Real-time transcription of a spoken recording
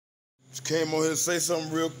Just came on here to say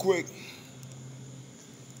something real quick.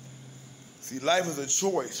 See, life is a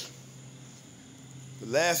choice. The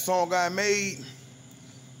last song I made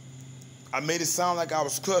it sound like I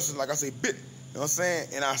was cussing, like I say, bit, you know what I'm saying?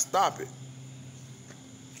 And I stop it.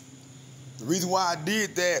 The reason why I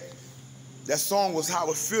did that song was how I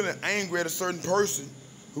was feeling angry at a certain person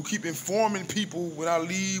who keep informing people when I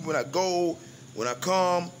leave, when I go, when I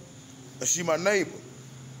come, and she my neighbor.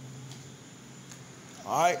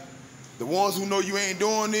 All right? The ones who know you ain't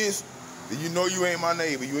doing this, then you know you ain't my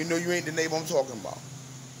neighbor. You know you ain't the neighbor I'm talking about.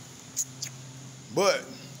 But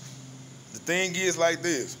the thing is like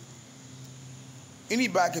this.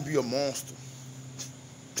 Anybody can be a monster.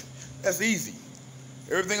 That's easy.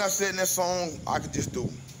 Everything I said in that song, I could just do.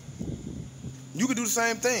 You can do the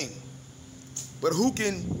same thing. But who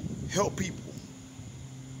can help people?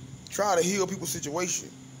 Try to heal people's situation.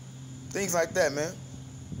 Things like that, man.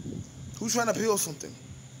 Who's trying to build something?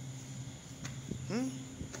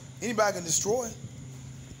 Anybody can destroy.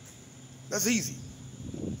 That's easy.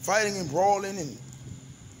 Fighting and brawling, and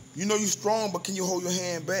you know you're strong, but can you hold your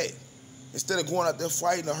hand back? Instead of going out there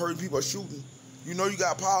fighting or hurting people or shooting, you know you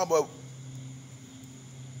got power, but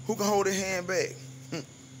who can hold their hand back?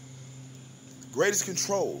 Greatest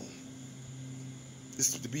control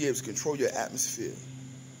is to be able to control your atmosphere,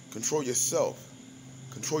 control yourself,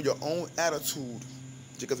 control your own attitude.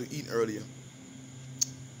 Just because we were eating earlier.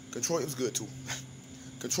 Control, it was good too.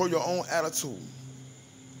 Control your own attitude.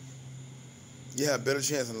 You have a better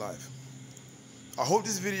chance in life. I hope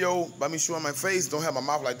this video, by me showing my face, don't have my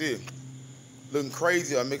mouth like this, looking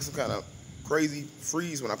crazy, or make some kind of crazy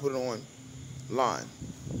freeze when I put it on line.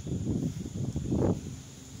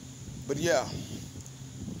 But yeah,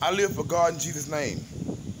 I live for God in Jesus' name.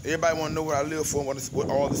 Everybody want to know what I live for and what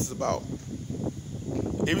all this is about.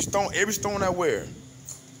 Every stone I wear,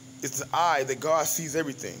 it's the eye that God sees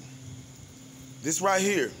everything. This right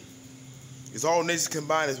here is all nations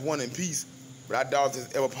combined as one in peace, but I doubt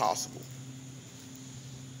it's ever possible.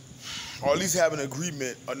 Or at least have an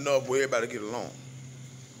agreement enough where everybody get along.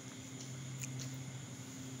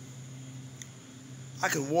 I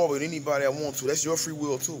can war with anybody I want to. That's your free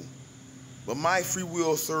will too. But my free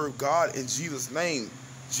will serve God in Jesus' name,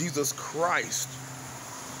 Jesus Christ,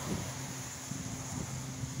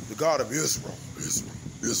 the God of Israel,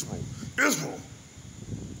 Israel.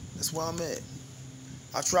 That's where I'm at.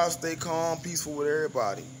 I try to stay calm, peaceful with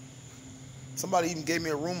everybody. Somebody even gave me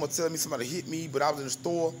a rumor telling me somebody hit me, but I was in the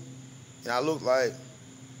store, and I looked like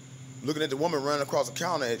looking at the woman running across the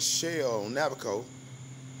counter at Shell on Navico.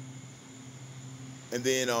 And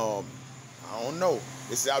then, I don't know.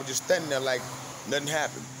 They said I was just standing there like nothing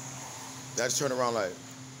happened. Then I just turned around like,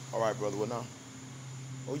 all right, brother, what now?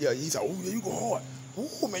 Oh, yeah. He said, oh, yeah, you go hard.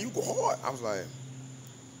 Oh, man, you go hard. I was like,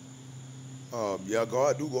 yeah,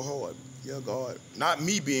 God do go hard. Yeah, God. Not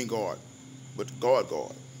me being God, but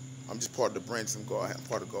God. I'm just part of the branch of God. I'm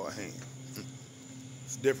part of God's hand.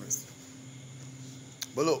 It's a difference.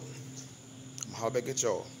 But look, I'm going to holler back at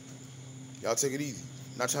y'all. Y'all take it easy.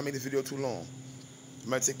 Not trying to make this video too long. It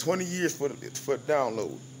might take 20 years for the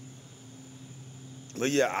download.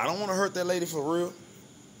 But yeah, I don't want to hurt that lady for real.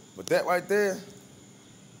 But that right there,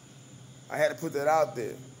 I had to put that out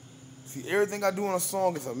there. See, everything I do in a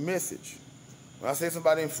song is a message. When I say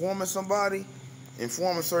somebody informing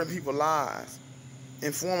certain people's lives,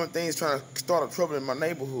 informing things trying to start a trouble in my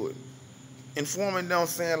neighborhood, informing them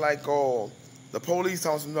saying like, oh, the police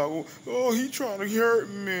talking about, oh, he trying to hurt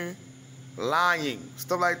me, lying,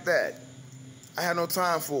 stuff like that. I had no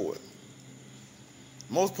time for it.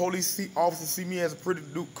 Most police officers see me as a pretty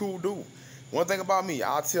cool dude. One thing about me,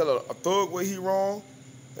 I'll tell a thug where he wrong,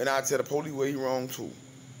 and I'll tell the police where he wrong too.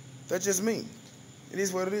 That's just me. It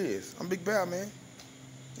is what it is. I'm Big Bear, man.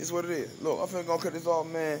 It's what it is. Look, I'm finna go cut this off,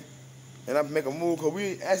 man, and I'm make a move, because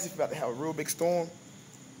we actually about to have a real big storm.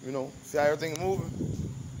 You know, see how everything moving?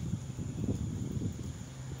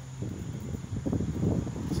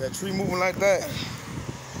 See that tree moving like that?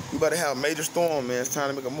 We about to have a major storm, man. It's time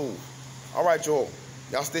to make a move. All right, y'all.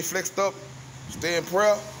 Y'all stay flexed up. Stay in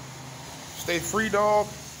prayer. Stay free, dog.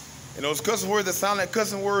 And those cussing words that sound like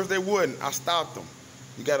cussing words, they wouldn't. I stopped them.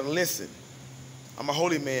 You got to listen. I'm a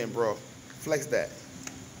holy man, bro. Flex that.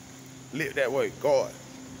 Live that way. God.